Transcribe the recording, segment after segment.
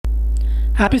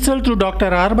Epistle to Dr.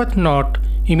 Arbuthnot,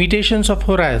 Imitations of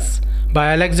Horace by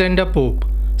Alexander Pope.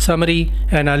 Summary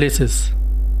Analysis.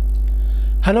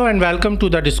 Hello and welcome to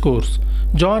the discourse.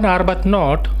 John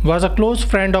Arbuthnot was a close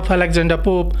friend of Alexander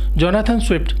Pope, Jonathan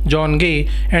Swift, John Gay,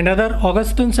 and other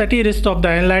Augustan satirists of the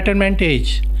Enlightenment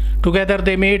age. Together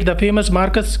they made the famous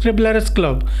Marcus Scriblerus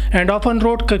Club and often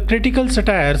wrote critical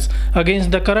satires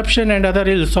against the corruption and other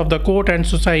ills of the court and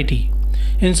society.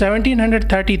 In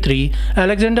 1733,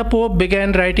 Alexander Pope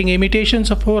began writing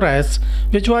Imitations of Horace,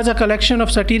 which was a collection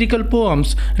of satirical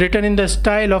poems written in the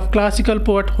style of classical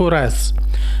poet Horace.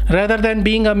 Rather than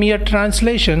being a mere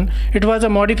translation, it was a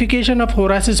modification of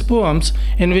Horace's poems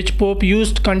in which Pope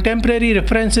used contemporary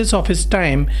references of his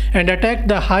time and attacked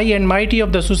the high and mighty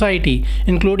of the society,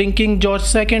 including King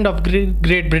George II of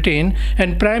Great Britain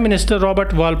and Prime Minister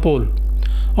Robert Walpole.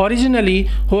 Originally,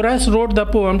 Horace wrote the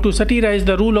poem to satirize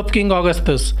the rule of King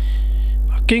Augustus.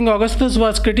 King Augustus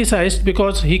was criticized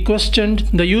because he questioned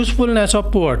the usefulness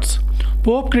of poets.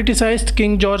 Pope criticized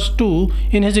King George II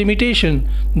in his imitation,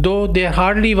 though there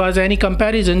hardly was any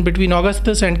comparison between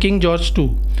Augustus and King George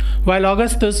II. While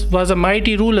Augustus was a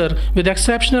mighty ruler with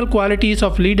exceptional qualities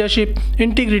of leadership,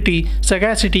 integrity,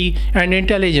 sagacity, and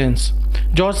intelligence,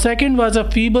 George II was a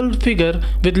feeble figure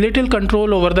with little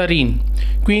control over the reign.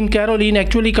 Queen Caroline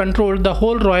actually controlled the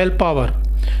whole royal power.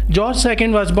 George II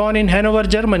was born in Hanover,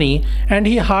 Germany, and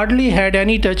he hardly had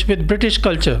any touch with British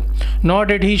culture, nor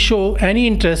did he show any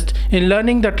interest in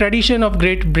learning the tradition of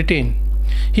Great Britain.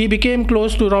 He became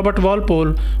close to Robert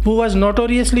Walpole, who was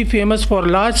notoriously famous for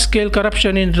large-scale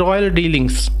corruption in royal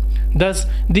dealings. Thus,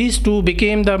 these two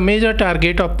became the major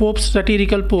target of Pope's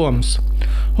satirical poems.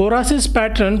 Horace's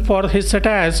patron for his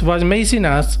satires was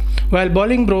Maecenas, while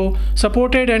Bolingbro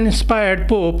supported and inspired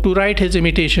Pope to write his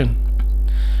imitation.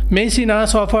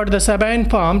 Maecenas offered the Sabine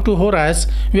farm to Horace,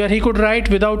 where he could write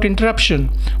without interruption,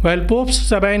 while Pope's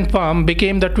Sabine farm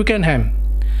became the Twickenham.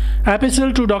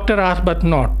 Epistle to Dr.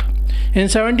 Arbuthnot. In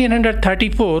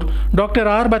 1734, Dr.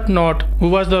 Arbuthnot, who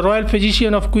was the royal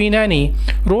physician of Queen Anne,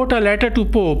 wrote a letter to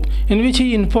Pope in which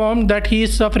he informed that he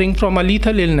is suffering from a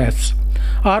lethal illness.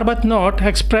 Arbuthnot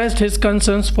expressed his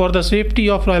concerns for the safety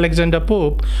of Alexander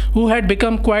Pope, who had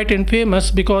become quite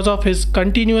infamous because of his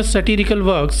continuous satirical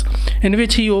works in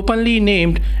which he openly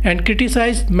named and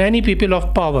criticized many people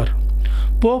of power.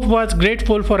 Pope was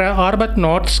grateful for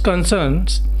Arbuthnot's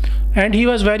concerns, and he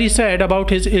was very sad about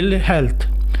his ill health.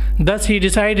 Thus he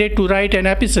decided to write an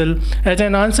epistle as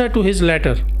an answer to his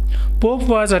letter. Pope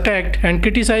was attacked and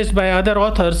criticized by other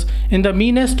authors in the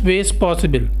meanest ways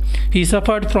possible. He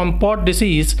suffered from pot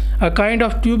disease, a kind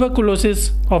of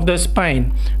tuberculosis of the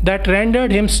spine that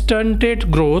rendered him stunted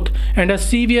growth and a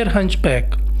severe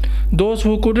hunchback. Those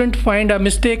who couldn't find a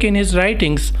mistake in his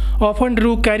writings often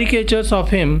drew caricatures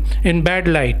of him in bad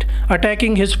light,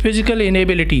 attacking his physical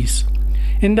inabilities.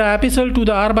 In the Epistle to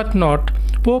the Arbuthnot,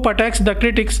 Pope attacks the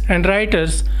critics and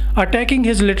writers, attacking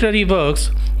his literary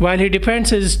works while he defends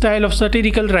his style of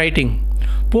satirical writing.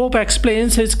 Pope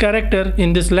explains his character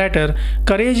in this letter,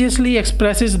 courageously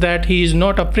expresses that he is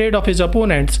not afraid of his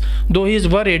opponents, though he is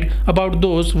worried about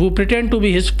those who pretend to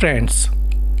be his friends.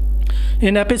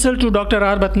 In Epistle to Dr.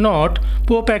 Arbuthnot,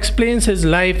 Pope explains his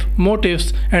life,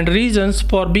 motives, and reasons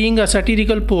for being a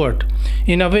satirical poet.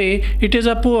 In a way, it is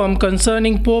a poem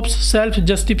concerning Pope's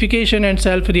self-justification and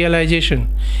self-realization.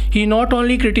 He not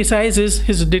only criticizes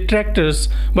his detractors,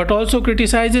 but also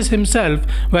criticizes himself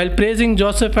while praising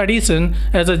Joseph Addison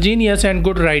as a genius and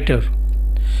good writer.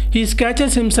 He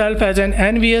sketches himself as an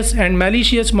envious and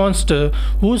malicious monster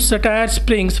whose satire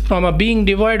springs from a being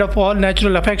devoid of all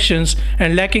natural affections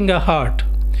and lacking a heart.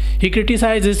 He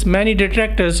criticizes many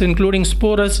detractors including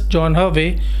Sporus, John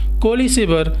Harvey,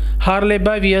 Colisiber, Harley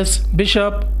Bavius,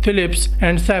 Bishop, Phillips,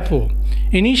 and Sappho.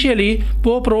 Initially,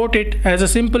 Pope wrote it as a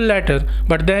simple letter,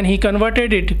 but then he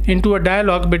converted it into a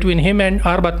dialogue between him and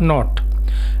Arbuthnot.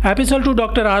 Epistle to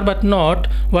Dr. Arbuthnot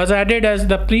was added as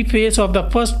the preface of the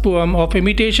first poem of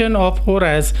Imitation of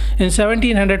Horace in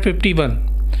 1751.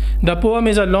 The poem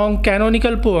is a long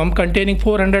canonical poem containing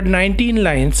 419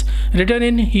 lines written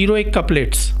in heroic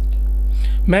couplets.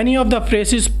 Many of the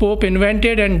phrases Pope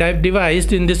invented and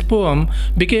devised in this poem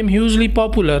became hugely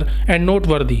popular and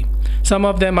noteworthy. Some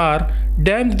of them are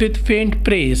 "Damned with faint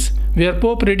praise," where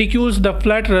Pope ridicules the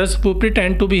flatterers who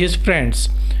pretend to be his friends,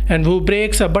 and who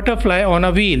breaks a butterfly on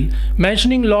a wheel,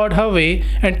 mentioning Lord Harvey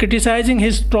and criticizing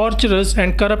his torturous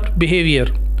and corrupt behavior.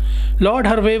 Lord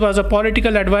Harvey was a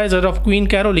political advisor of Queen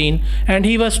Caroline, and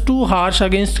he was too harsh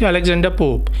against Alexander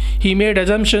Pope. He made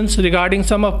assumptions regarding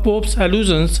some of Pope's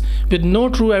allusions with no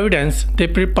true evidence they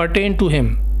pertain to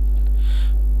him.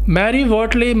 Mary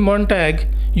Wortley Montague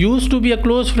used to be a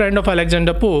close friend of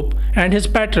Alexander Pope and his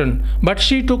patron, but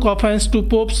she took offense to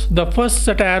Pope's the first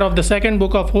satire of the second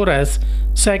book of Horace,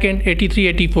 2nd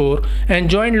 83-84, and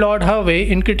joined Lord Hervey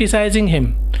in criticizing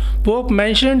him. Pope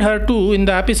mentioned her too in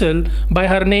the Epistle by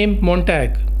her name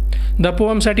Montague. The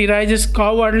poem satirizes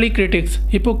cowardly critics,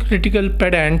 hypocritical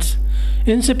pedants,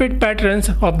 insipid patrons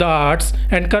of the arts,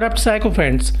 and corrupt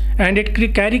sycophants, and it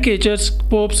caricatures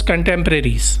Pope's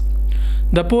contemporaries.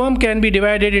 The poem can be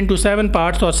divided into 7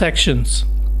 parts or sections.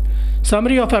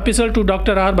 Summary of Epistle to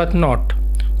Dr. Arbuthnot.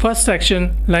 First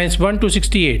section, lines 1 to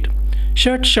 68.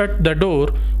 Shut, shut the door,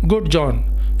 good John.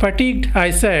 Fatigued,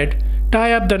 I said,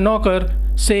 tie up the knocker,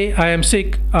 say I am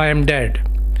sick, I am dead.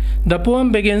 The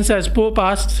poem begins as Pope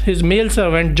asks his male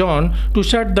servant John to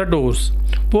shut the doors.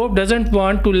 Pope doesn't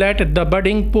want to let the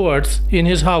budding poets in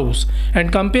his house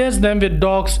and compares them with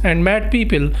dogs and mad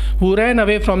people who ran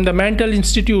away from the mental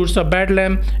institutes of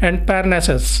Bedlam and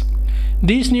Parnassus.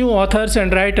 These new authors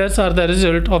and writers are the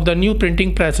result of the new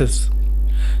printing presses.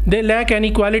 They lack any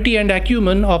quality and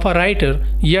acumen of a writer,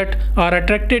 yet are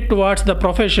attracted towards the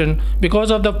profession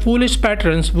because of the foolish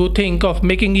patrons who think of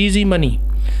making easy money.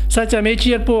 Such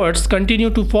amateur poets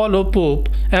continue to follow Pope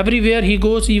everywhere he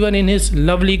goes, even in his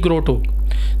lovely grotto.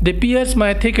 They pierce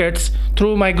my thickets,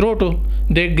 through my grotto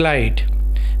they glide.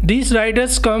 These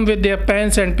writers come with their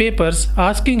pens and papers,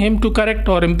 asking him to correct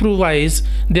or improvise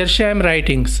their sham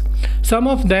writings. Some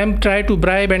of them try to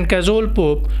bribe and cajole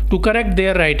Pope to correct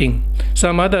their writing.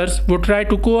 Some others would try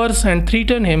to coerce and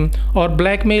threaten him or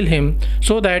blackmail him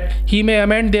so that he may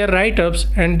amend their write-ups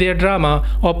and their drama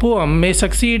or poem may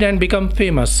succeed and become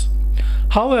famous.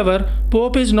 However,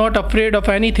 Pope is not afraid of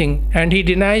anything and he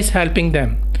denies helping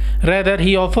them. Rather,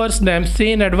 he offers them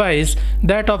sane advice,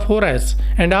 that of Horace,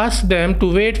 and asks them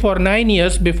to wait for 9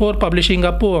 years before publishing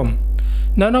a poem.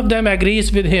 None of them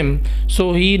agrees with him,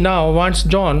 so he now wants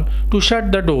John to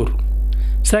shut the door.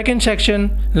 Second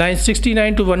section, lines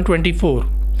 69 to 124.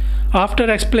 After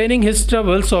explaining his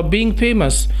troubles of being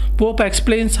famous, Pope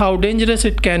explains how dangerous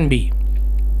it can be.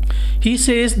 He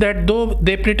says that though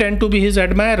they pretend to be his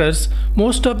admirers,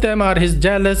 most of them are his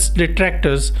jealous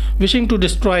detractors wishing to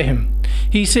destroy him.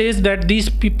 He says that these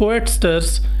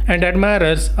poetsters and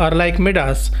admirers are like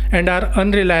Midas and are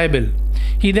unreliable.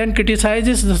 He then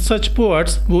criticizes such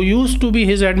poets who used to be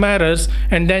his admirers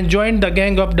and then joined the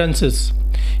gang of dunces.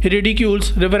 He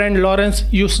ridicules Reverend Lawrence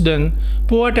Eusden,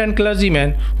 poet and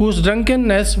clergyman, whose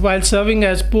drunkenness while serving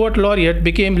as poet laureate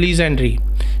became legendary.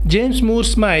 James Moore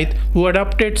Smythe, who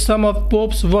adapted some of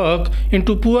Pope's work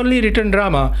into poorly written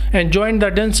drama and joined the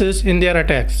dunces in their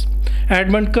attacks.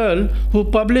 Edmund Curll, who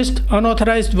published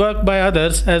unauthorized work by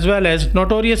others as well as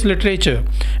notorious literature,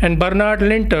 and Bernard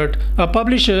Lintert, a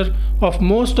publisher of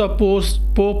most of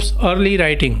Pope's early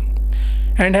writing.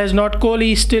 And has not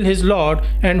Coley still his lord,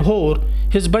 and Hoare,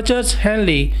 his butchers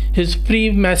Henley, his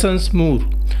Freemasons Moore?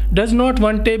 Does not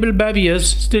one table Bavius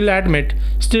still admit,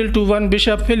 still to one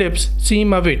Bishop Phillips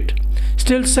seem a wit?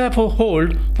 Still Sappho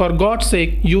hold, for God's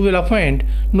sake you will offend,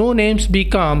 no names be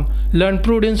calm, learn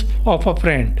prudence of a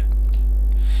friend.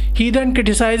 He then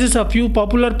criticizes a few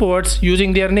popular poets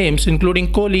using their names,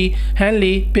 including Coley,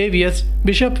 Henley, Pavius,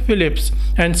 Bishop Phillips,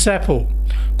 and Sappho.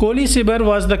 Coley Cibber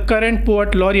was the current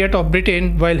poet laureate of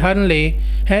Britain, while Henley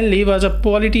was a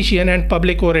politician and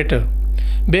public orator.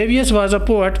 Bavius was a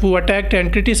poet who attacked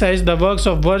and criticized the works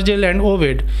of Virgil and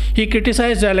Ovid. He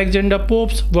criticized Alexander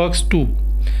Pope's works too.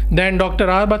 Then Dr.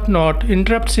 Arbuthnot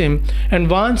interrupts him and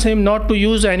warns him not to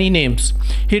use any names.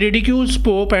 He ridicules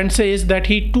Pope and says that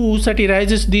he too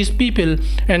satirizes these people,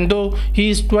 and though he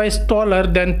is twice taller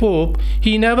than Pope,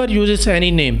 he never uses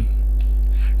any name.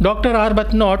 Dr.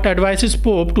 Arbuthnot advises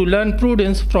Pope to learn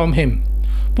prudence from him.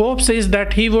 Pope says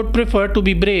that he would prefer to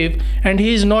be brave and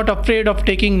he is not afraid of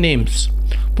taking names.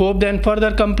 Pope then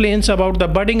further complains about the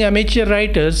budding amateur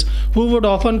writers who would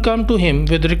often come to him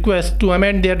with requests to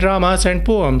amend their dramas and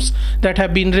poems that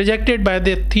have been rejected by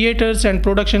the theatres and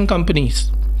production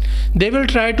companies. They will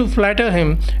try to flatter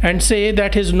him and say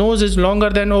that his nose is longer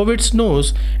than Ovid's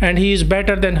nose and he is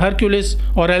better than Hercules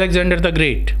or Alexander the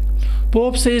Great.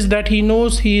 Pope says that he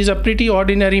knows he is a pretty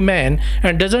ordinary man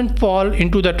and doesn't fall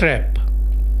into the trap.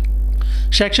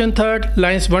 Section 3rd,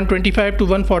 lines 125 to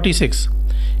 146.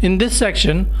 In this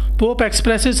section, Pope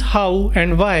expresses how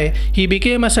and why he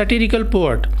became a satirical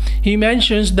poet. He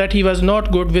mentions that he was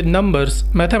not good with numbers,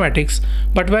 mathematics,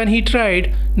 but when he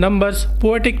tried numbers,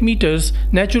 poetic meters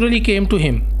naturally came to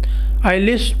him. I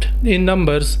lisped in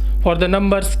numbers, for the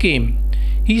numbers came.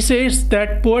 He says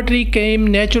that poetry came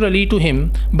naturally to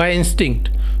him by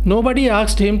instinct. Nobody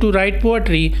asked him to write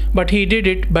poetry, but he did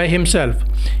it by himself.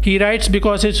 He writes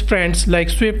because his friends like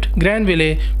Swift,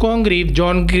 Granville, Congreve,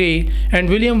 John Gray, and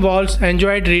William Wallace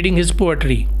enjoyed reading his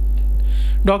poetry.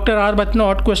 Dr.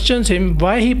 Arbuthnot questions him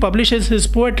why he publishes his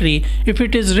poetry if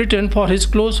it is written for his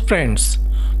close friends.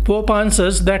 Pope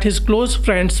answers that his close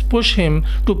friends push him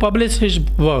to publish his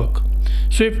work.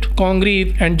 Swift,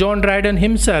 Congreve, and John Dryden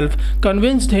himself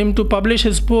convinced him to publish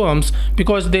his poems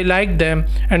because they liked them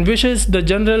and wishes the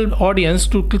general audience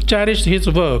to cherish his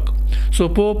work. So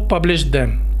Pope published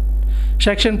them.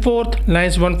 Section 4th,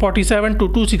 lines 147 to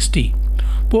 260.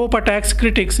 Pope attacks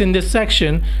critics in this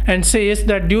section and says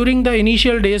that during the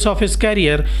initial days of his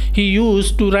career, he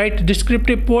used to write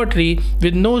descriptive poetry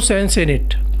with no sense in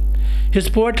it. His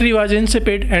poetry was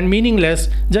insipid and meaningless,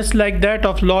 just like that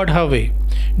of Lord Hervey.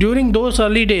 During those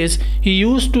early days, he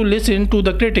used to listen to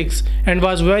the critics and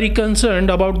was very concerned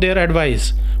about their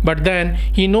advice. But then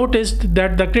he noticed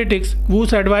that the critics,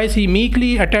 whose advice he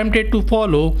meekly attempted to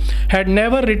follow, had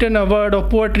never written a word of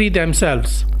poetry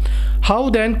themselves. How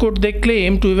then could they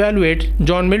claim to evaluate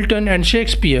John Milton and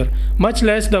Shakespeare, much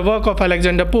less the work of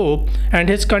Alexander Pope and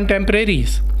his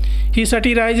contemporaries? He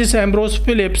satirizes Ambrose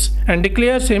Phillips and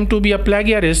declares him to be a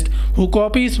plagiarist who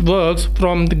copies works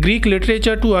from the Greek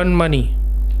literature to earn money.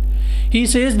 He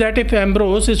says that if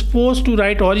Ambrose is forced to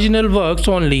write original works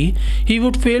only, he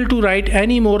would fail to write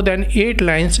any more than 8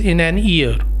 lines in an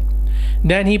year.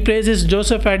 Then he praises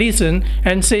Joseph Addison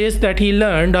and says that he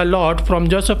learned a lot from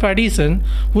Joseph Addison,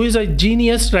 who is a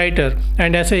genius writer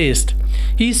and essayist.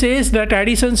 He says that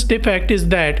Addison's defect is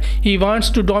that he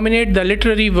wants to dominate the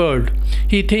literary world.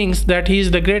 He thinks that he is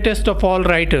the greatest of all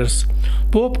writers.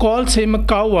 Pope calls him a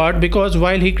coward because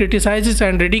while he criticizes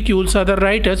and ridicules other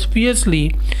writers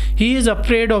fiercely, he is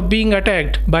afraid of being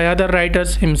attacked by other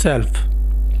writers himself.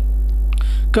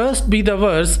 Cursed be the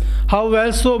verse, how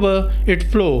well sober it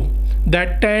flow,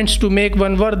 that tends to make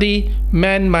one worthy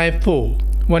man my foe.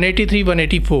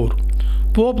 183-184.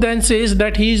 Pope then says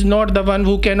that he is not the one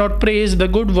who cannot praise the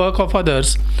good work of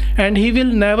others, and he will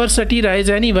never satirize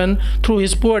anyone through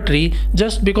his poetry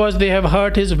just because they have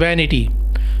hurt his vanity,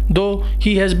 though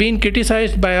he has been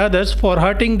criticized by others for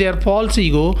hurting their false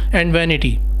ego and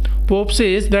vanity. Pope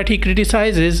says that he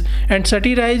criticizes and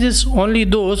satirizes only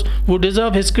those who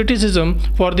deserve his criticism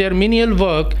for their menial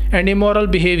work and immoral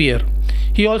behavior.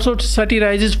 He also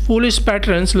satirizes foolish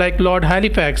patrons like Lord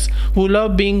Halifax, who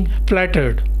love being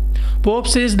flattered. Pope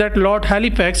says that Lord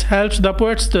Halifax helps the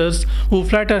poetsters who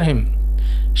flatter him.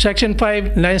 Section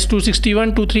 5, lines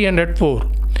 261 to 304.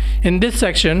 In this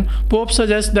section, Pope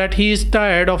suggests that he is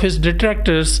tired of his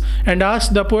detractors and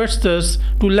asks the poetsters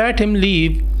to let him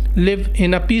live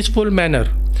in a peaceful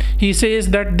manner. He says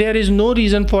that there is no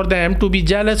reason for them to be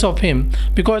jealous of him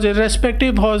because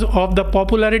irrespective of the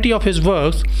popularity of his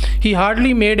works, he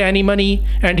hardly made any money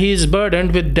and he is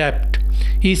burdened with debt.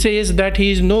 He says that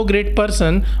he is no great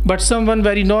person but someone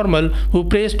very normal who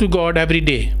prays to God every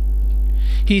day.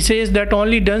 He says that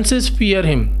only dunces fear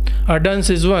him. A dunce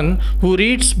is one who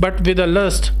reads but with a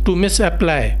lust to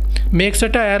misapply, makes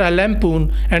satire a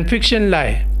lampoon and fiction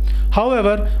lie.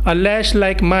 However, a lash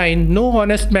like mine no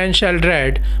honest man shall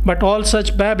dread, but all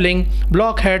such babbling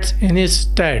blockheads in his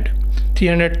stead.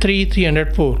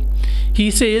 303-304. He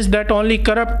says that only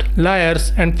corrupt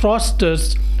liars and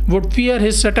fraudsters would fear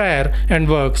his satire and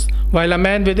works, while a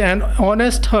man with an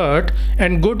honest heart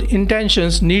and good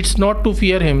intentions needs not to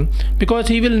fear him, because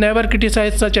he will never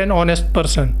criticize such an honest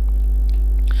person.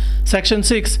 Section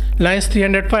 6, lines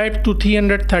 305 to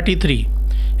 333.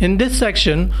 In this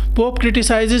section, Pope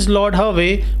criticizes Lord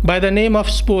Hervey by the name of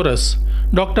Sporus.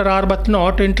 Dr.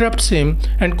 Arbuthnot interrupts him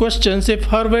and questions if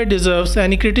Hervey deserves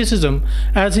any criticism,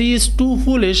 as he is too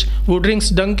foolish who drinks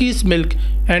donkey's milk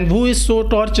and who is so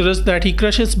torturous that he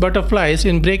crushes butterflies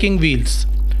in breaking wheels.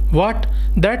 What?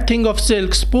 That thing of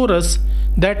silk, Sporus,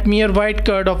 that mere white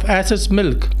curd of ass's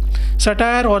milk.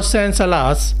 Satire or sense,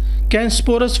 alas, can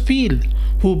Sporus feel,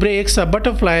 who breaks a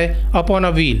butterfly upon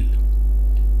a wheel?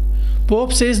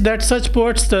 Pope says that such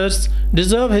poetsters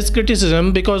deserve his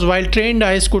criticism because while trained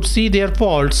eyes could see their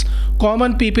faults,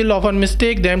 common people often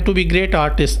mistake them to be great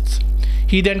artists.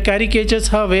 He then caricatures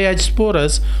Hervey as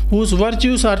Sporus, whose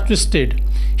virtues are twisted.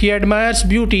 He admires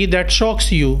beauty that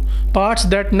shocks you, parts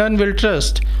that none will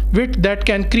trust, wit that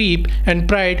can creep, and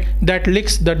pride that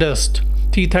licks the dust.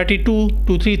 332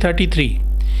 to 333.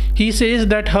 He says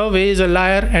that Hervey is a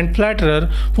liar and flatterer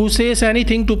who says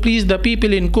anything to please the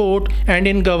people in court and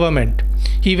in government.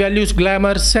 He values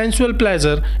glamour, sensual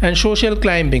pleasure, and social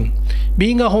climbing.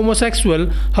 Being a homosexual,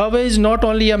 Hervey is not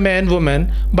only a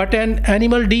man-woman, but an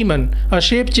animal demon, a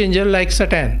shape changer like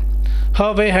Satan.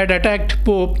 Hervey had attacked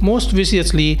Pope most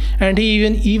viciously, and he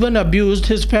even abused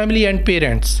his family and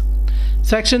parents.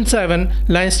 Section 7,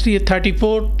 lines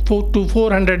 34 to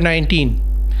 419.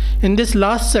 In this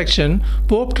last section,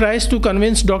 Pope tries to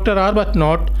convince Dr.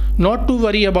 Arbuthnot not to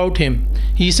worry about him.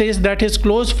 He says that his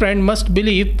close friend must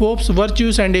believe Pope's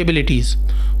virtues and abilities.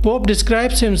 Pope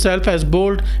describes himself as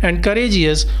bold and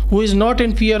courageous, who is not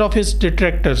in fear of his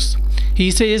detractors. He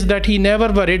says that he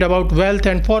never worried about wealth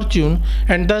and fortune,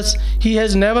 and thus he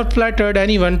has never flattered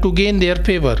anyone to gain their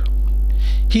favor.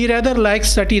 He rather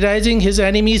likes satirizing his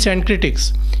enemies and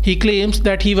critics. He claims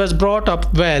that he was brought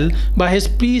up well by his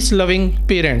peace-loving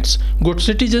parents, good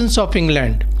citizens of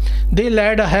England. They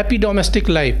led a happy domestic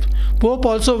life. Pope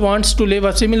also wants to live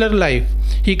a similar life.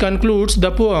 He concludes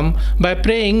the poem by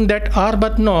praying that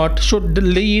Arbuthnot should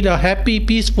lead a happy,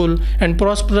 peaceful, and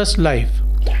prosperous life.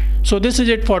 So this is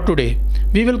it for today.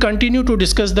 We will continue to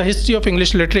discuss the history of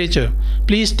English literature.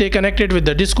 Please stay connected with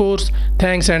the discourse.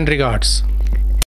 Thanks and regards.